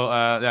standard. So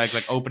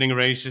like opening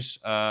races,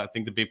 I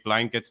think the big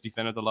blind gets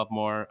defended a lot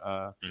more.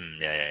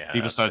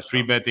 People start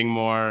 3-betting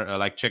more,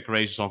 like check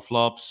races on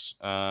flops.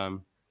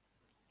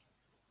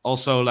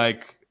 Also,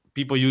 like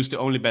people used to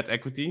only bet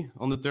equity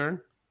on the turn.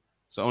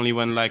 So only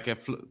when like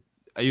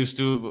I used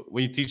to,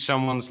 when you teach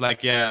someone, it's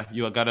like,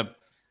 you gotta.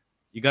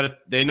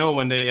 They know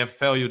when they have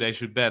value, they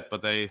should bet,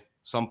 but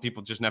some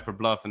people just never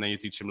bluff, and then you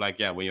teach them like,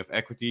 when you have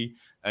equity,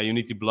 you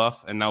need to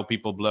bluff, and now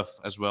people bluff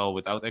as well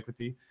without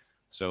equity.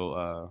 So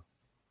I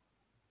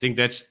think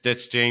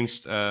that's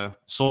changed.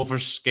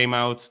 Solvers came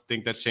out. I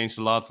think that's changed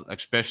a lot,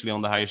 especially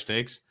on the higher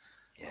stakes.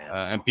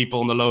 And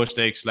people on the lower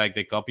stakes, like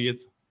they copy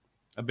it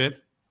a bit.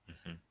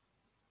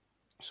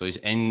 So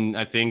and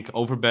I think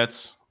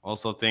overbets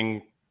also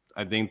think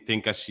I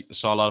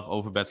saw a lot of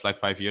overbets like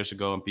 5 years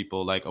ago, and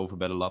people like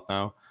overbet a lot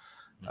now,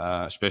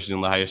 especially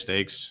on the higher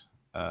stakes.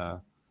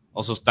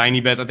 Also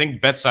tiny bets. I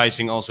think bet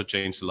sizing also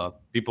changed a lot.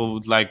 People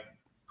would like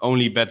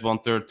only bet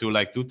 1/3 to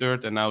like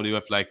 2/3, and now you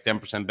have like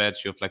 10%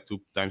 bets. You have like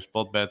 2 times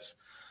spot bets.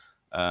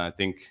 I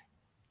think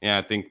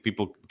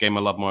people became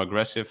a lot more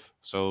aggressive.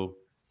 So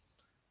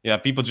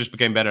people just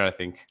became better, I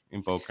think,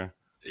 in poker.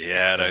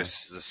 Yeah, the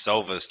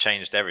solvers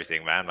changed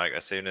everything, man. Like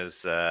as soon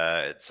as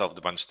it solved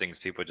a bunch of things,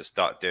 people just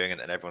start doing it,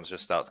 and everyone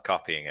just starts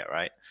copying it,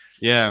 right?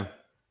 Yeah.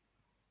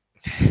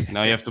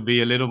 Now you have to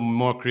be a little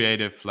more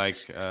creative, like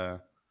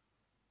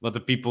what the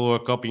people who are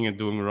copying it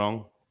doing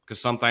wrong, because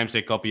sometimes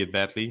they copy it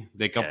badly.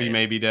 They copy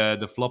maybe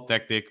the flop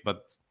tactic,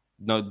 but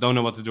don't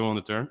know what to do on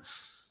the turn.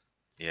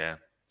 Yeah.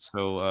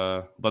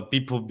 So, but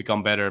people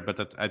become better.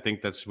 But I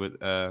think that's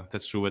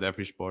true with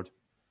every sport.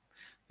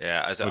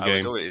 Yeah, I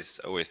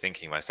was always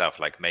thinking myself,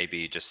 like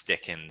maybe just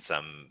stick in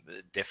some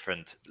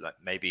different, like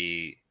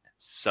maybe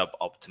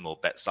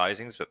suboptimal bet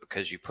sizings, but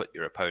because you put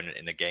your opponent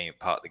in a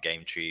part of the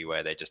game tree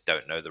where they just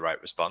don't know the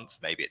right response,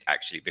 maybe it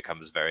actually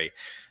becomes very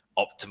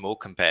optimal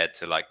compared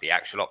to like the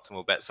actual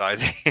optimal bet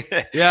sizing.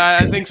 Yeah,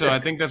 I think so. I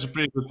think that's a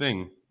pretty good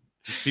thing.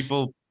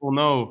 People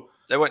know.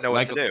 They won't know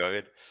what to do. I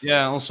mean,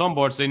 yeah, on some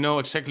boards they know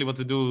exactly what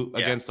to do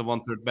against a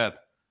 1/3 bet.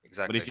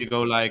 Exactly. But if you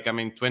go like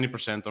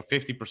 20% or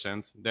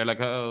 50%, they're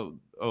like,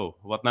 oh,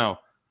 what now?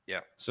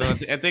 Yeah. So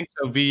I think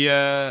so. Be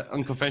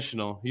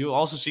unconventional. You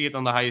also see it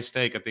on the highest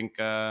stake. I think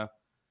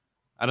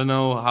I don't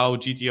know how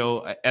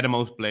GTO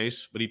Adamo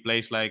plays, but he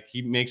plays like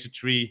he makes a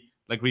tree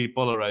like really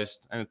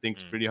polarized, and I think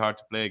it's pretty hard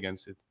to play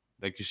against it.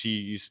 Like you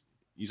see,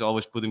 he's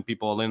always putting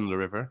people all in the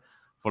river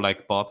for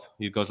like pot.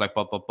 He goes like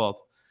pot, pot, pot,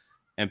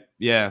 and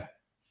yeah,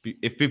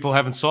 if people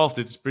haven't solved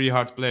it, it's pretty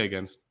hard to play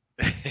against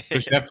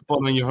because you have to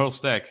pot on your whole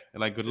stack.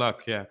 Like good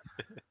luck, yeah.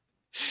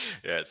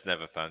 Yeah, it's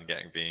never fun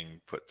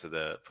being put to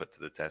the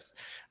test.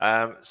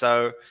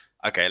 So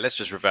okay, let's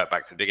just revert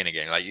back to the beginning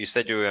again. Like you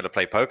said, you were going to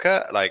play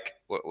poker. Like,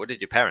 what did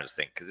your parents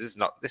think? Because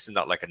this is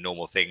not like a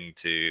normal thing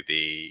to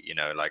be.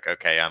 Like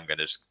okay, I'm going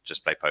to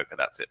just play poker.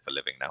 That's it for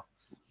living now.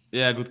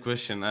 Yeah, good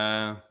question.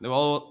 They were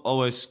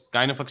always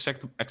kind of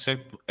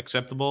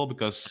acceptable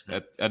because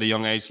at a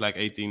young age, like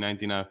 18,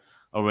 19, I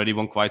already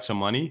won quite some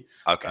money.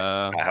 Okay,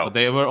 that helps. But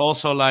they were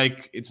also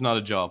like, it's not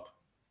a job.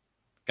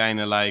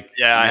 Kind of like,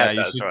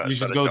 you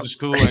should go to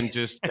school and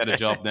just get a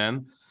job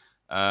then.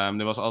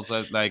 There was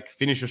also like,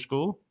 finish your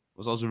school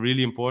was also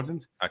really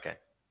important. Okay.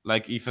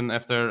 Like even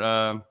after,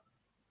 I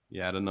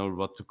don't know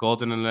what to call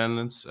it in the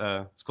Netherlands.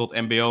 It's called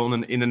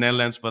MBO in the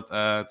Netherlands, but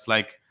it's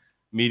like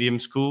medium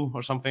school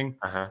or something.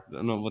 I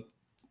don't know what,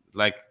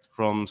 like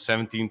from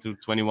 17 to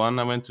 21,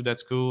 I went to that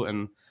school,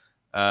 and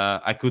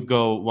I could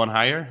go one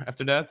higher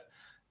after that.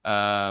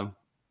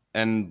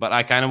 But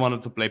I kind of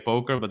wanted to play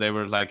poker, but they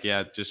were like,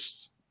 yeah,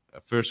 just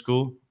first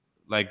school,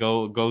 like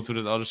go to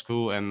the other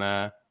school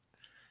and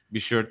be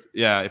sure.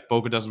 If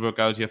poker doesn't work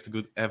out, you have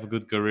to have a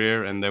good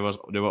career. And they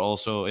were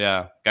also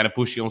kind of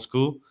pushy on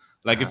school.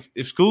 Like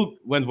if school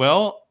went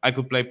well, I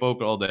could play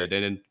poker all day.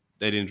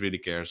 They didn't really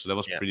care, so that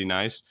was pretty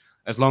nice.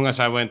 As long as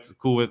I went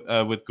cool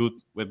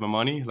with my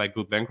money, like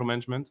good bankroll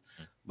management.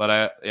 But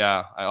I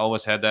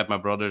always had that. My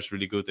brother's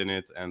really good in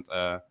it, and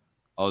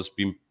always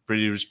been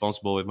pretty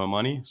responsible with my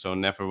money. So I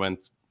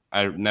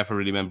never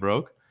really went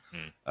broke.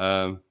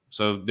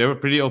 So they were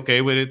pretty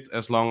okay with it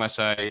as long as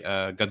I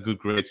got good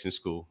grades in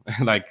school,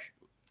 like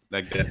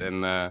that.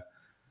 And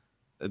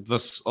it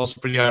was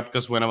also pretty hard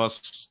because when I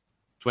was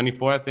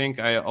 24, I think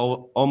I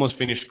almost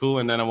finished school,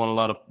 and then I won a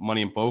lot of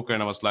money in poker,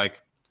 and I was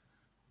like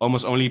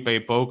almost only play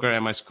poker,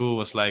 and my school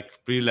was like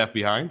pretty left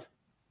behind.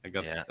 I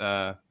got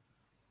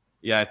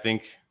I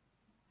think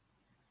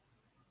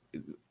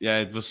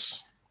it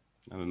was,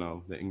 I don't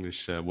know the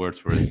English words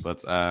for it,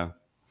 but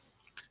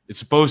it's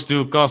supposed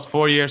to cost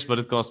 4 years, but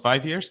it cost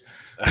 5 years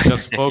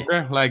just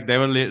poker. Like they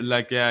were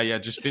like,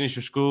 just finish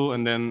your school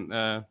and then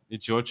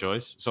it's your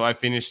choice. So I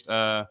finished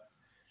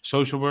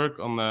social work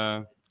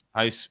on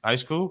high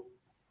school,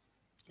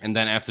 and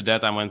then after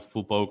that I went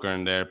full poker,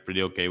 and they're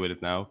pretty okay with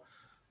it now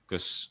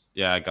because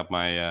I got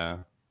my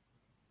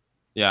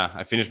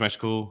I finished my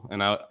school,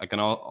 and I can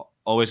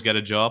always get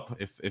a job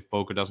if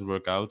poker doesn't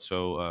work out.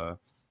 So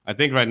I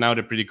think right now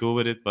they're pretty cool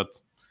with it, but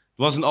it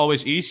wasn't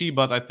always easy.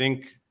 But I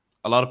think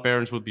a lot of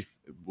parents would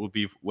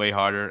be way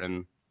harder,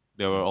 and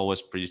they were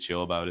always pretty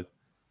chill about it.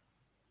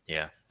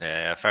 Yeah,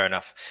 fair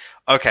enough.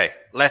 Okay,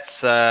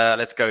 let's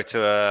go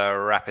to a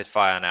rapid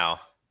fire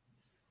now.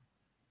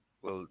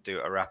 We'll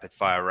do a rapid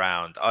fire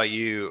round. Are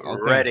you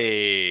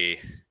ready?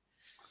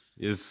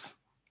 Yes.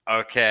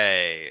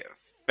 Okay.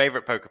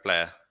 Favorite poker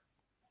player?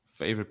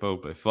 Favorite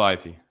poker player,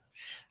 Fivey.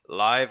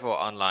 Live or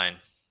online?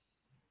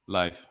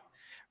 Live.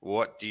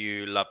 What do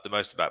you love the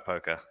most about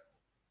poker?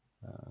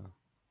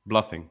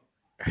 Bluffing.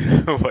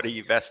 What are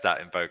you best at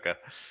in poker?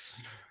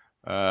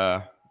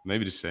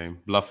 Maybe the same.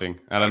 Bluffing.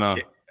 I don't know.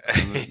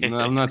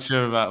 I'm not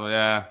sure about.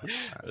 Yeah.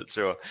 Not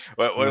sure.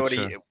 What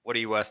are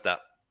you worst at?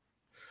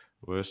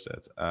 Worst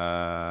at?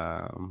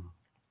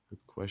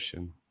 Good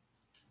question.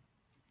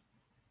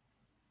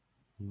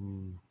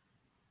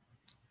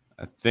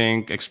 I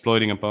think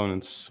exploiting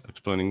opponents. I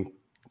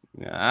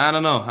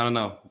don't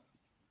know.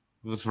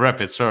 It was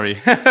rapid.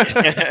 Sorry.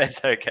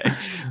 It's okay.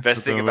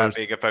 Best thing about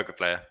being a poker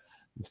player?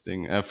 Best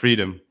thing.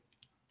 Freedom.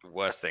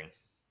 Worst thing?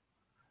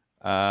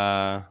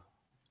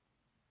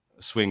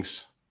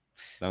 Swings.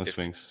 Down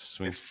swings.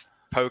 If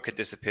poker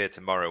disappeared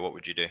tomorrow, what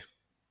would you do?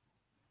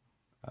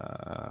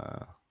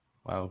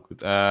 Wow,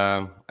 good.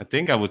 I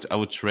think I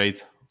would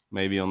trade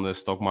maybe on the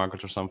stock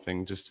market or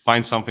something. Just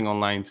find something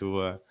online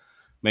to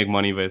make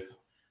money with,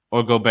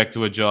 or go back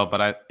to a job.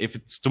 But if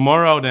it's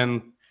tomorrow,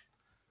 then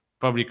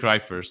probably cry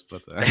first.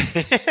 But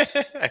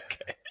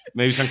okay.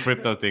 Maybe some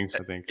crypto things,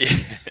 I think.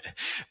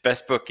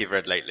 Best book you've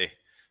read lately?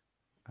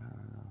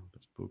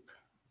 Best book.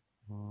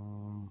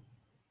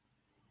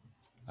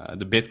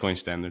 The Bitcoin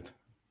Standard.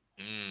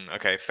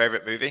 Okay.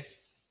 Favorite movie?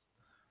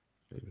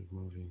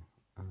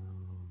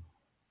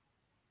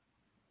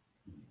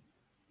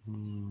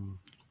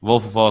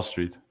 Wolf of Wall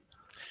Street.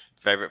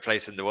 Favorite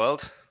place in the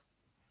world?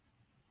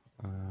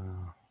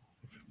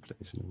 Favorite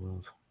place in the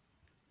world.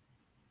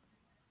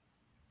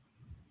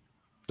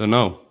 Don't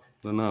know.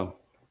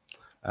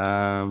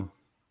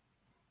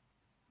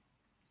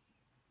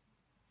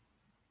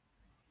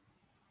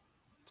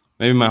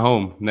 Maybe my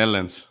home,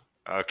 Netherlands.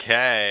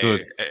 Okay.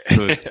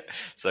 Good.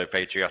 So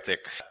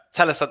patriotic.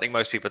 Tell us something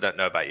most people don't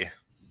know about you.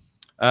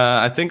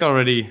 I think I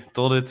already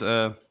told it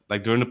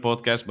like during the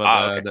podcast,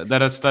 but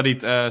that I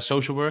studied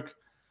social work.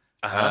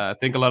 I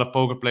think a lot of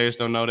poker players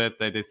don't know that.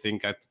 They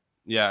think I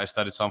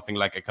studied something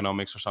like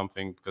economics or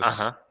something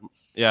because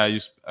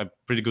I'm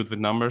pretty good with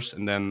numbers,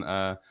 and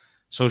then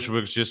social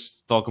work is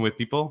just talking with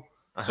people.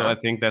 So I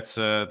think that's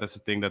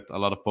the thing that a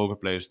lot of poker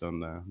players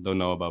don't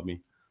know about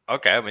me.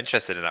 Okay, I'm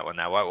interested in that one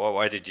now.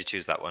 Why did you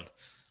choose that one?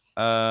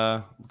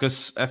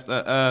 Because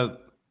after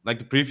like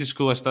the previous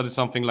school, I studied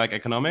something like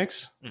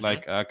economics,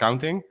 like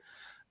accounting,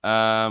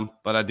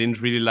 but I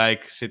didn't really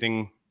like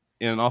sitting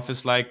in an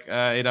office like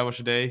 8 hours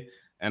a day,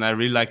 and I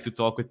really like to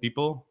talk with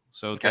people.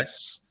 So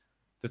that's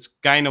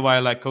kind of why I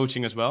like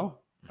coaching as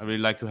well. I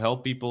really like to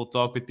help people,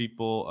 talk with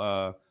people.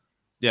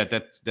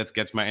 That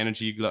gets my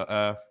energy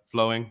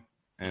flowing,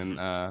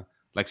 and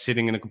like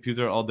sitting in a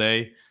computer all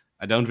day,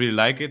 I don't really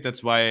like it.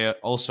 That's why I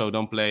also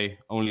don't play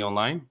only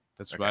online.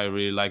 That's why I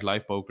really like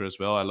live poker as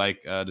well. I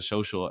like the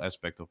social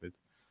aspect of it,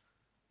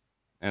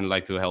 and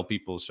like to help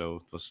people. So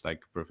it was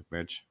like a perfect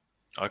match.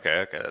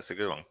 Okay, that's a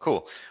good one.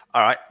 Cool.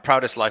 All right,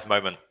 proudest life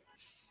moment.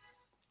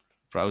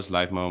 Proudest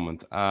life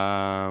moment.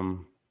 I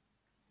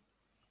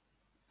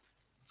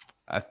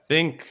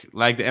think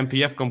like the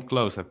MPF come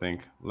close. I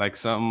think like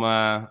some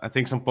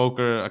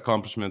poker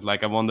accomplishment.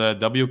 Like I won the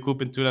W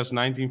Cup in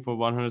 2019 for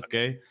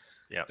 100K.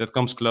 Yeah, that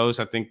comes close.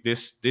 I think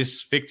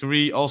this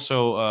victory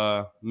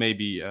also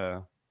maybe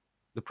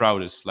the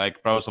proudest.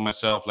 Like proudest of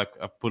myself. Like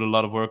I've put a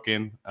lot of work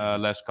in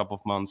last couple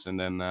of months, and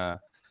then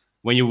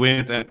when you win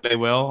it and play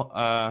well,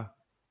 I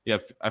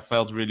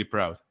felt really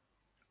proud.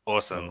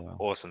 Awesome,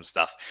 awesome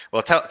stuff.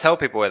 Well, tell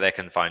people where they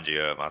can find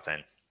you,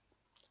 Martijn.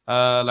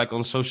 Like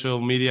on social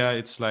media,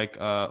 it's like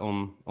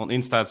on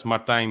Insta, it's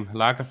Marthijn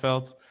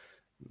Lakerveld.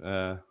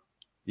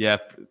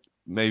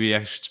 Maybe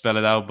I should spell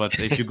it out, but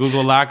if you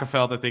Google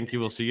Lakerveld, I think you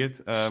will see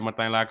it.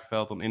 Marthijn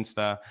Lakerveld on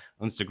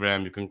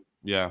Instagram. You can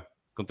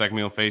contact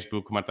me on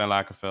Facebook, Marthijn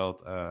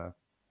Lakerveld.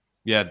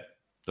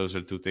 Those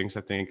are the two things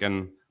I think.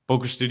 And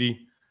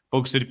PokerStudie,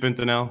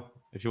 PokerStudie.nl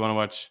if you want to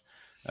watch.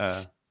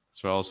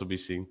 It's will also be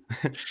seen.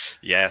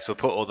 Yes, we'll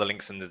put all the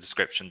links in the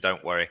description.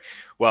 Don't worry.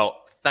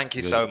 Well, thank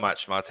you so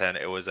much, Martijn.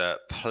 It was a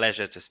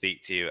pleasure to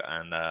speak to you,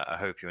 and I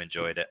hope you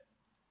enjoyed it.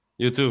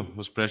 You too. It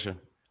was a pleasure.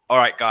 All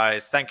right,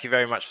 guys. Thank you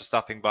very much for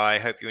stopping by.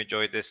 Hope you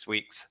enjoyed this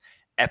week's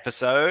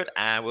episode,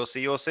 and we'll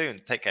see you all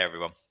soon. Take care,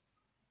 everyone.